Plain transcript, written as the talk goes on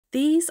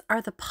These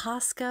are the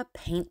Posca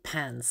paint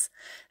pens.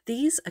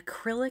 These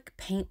acrylic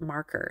paint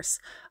markers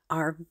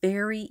are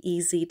very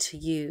easy to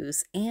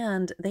use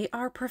and they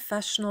are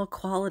professional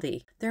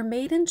quality. They're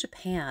made in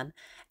Japan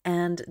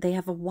and they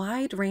have a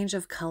wide range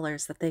of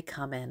colors that they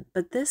come in,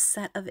 but this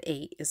set of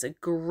 8 is a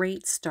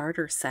great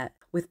starter set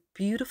with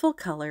beautiful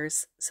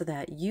colors so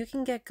that you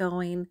can get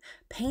going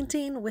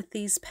painting with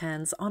these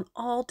pens on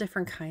all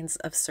different kinds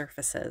of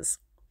surfaces.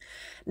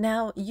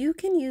 Now, you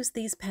can use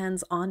these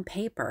pens on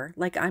paper,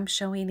 like I'm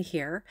showing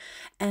here,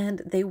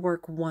 and they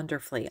work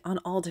wonderfully on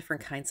all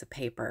different kinds of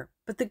paper.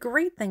 But the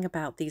great thing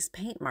about these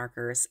paint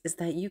markers is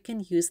that you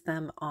can use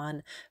them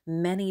on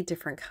many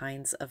different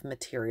kinds of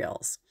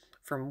materials,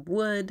 from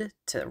wood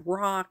to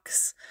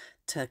rocks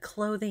to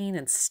clothing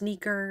and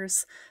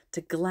sneakers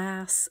to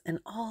glass and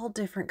all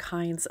different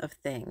kinds of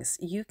things.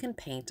 You can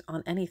paint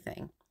on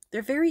anything.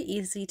 They're very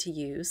easy to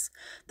use.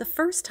 The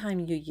first time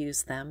you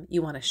use them,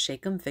 you want to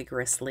shake them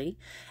vigorously,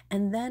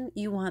 and then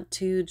you want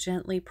to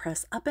gently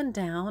press up and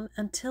down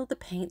until the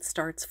paint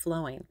starts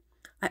flowing.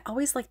 I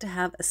always like to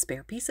have a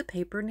spare piece of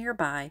paper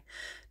nearby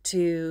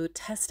to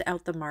test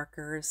out the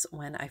markers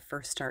when I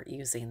first start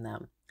using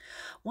them.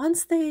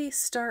 Once they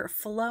start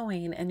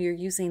flowing and you're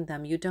using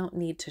them, you don't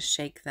need to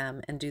shake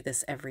them and do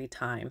this every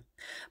time.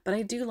 But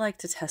I do like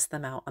to test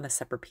them out on a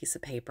separate piece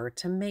of paper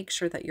to make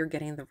sure that you're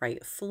getting the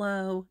right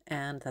flow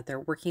and that they're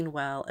working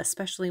well,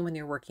 especially when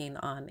you're working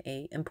on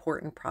a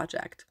important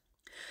project.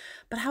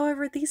 But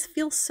however, these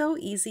feel so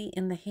easy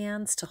in the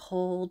hands to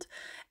hold,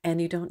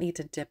 and you don't need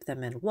to dip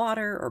them in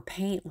water or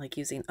paint like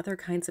using other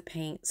kinds of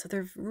paint. So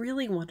they're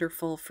really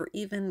wonderful for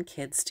even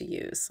kids to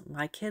use.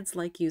 My kids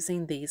like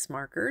using these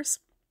markers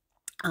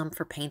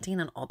for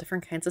painting on all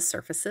different kinds of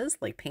surfaces,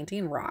 like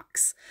painting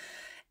rocks.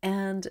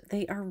 And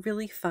they are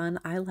really fun.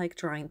 I like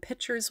drawing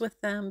pictures with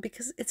them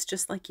because it's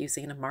just like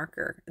using a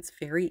marker. It's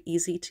very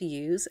easy to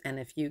use, and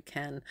if you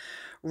can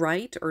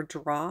write or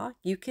draw,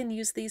 you can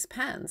use these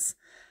pens.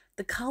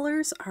 The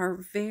colors are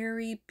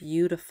very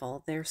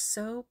beautiful. They're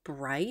so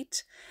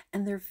bright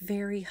and they're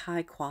very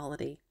high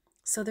quality.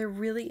 So they're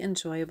really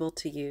enjoyable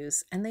to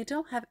use and they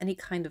don't have any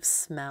kind of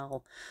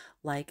smell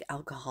like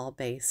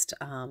alcohol-based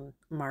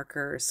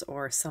markers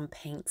or some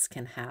paints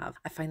can have.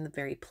 I find them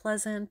very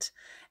pleasant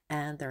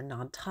and they're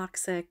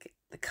non-toxic.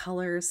 The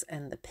colors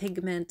and the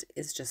pigment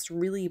is just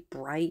really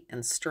bright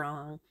and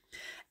strong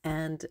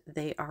and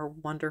they are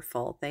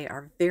wonderful. They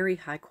are very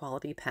high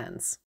quality pens.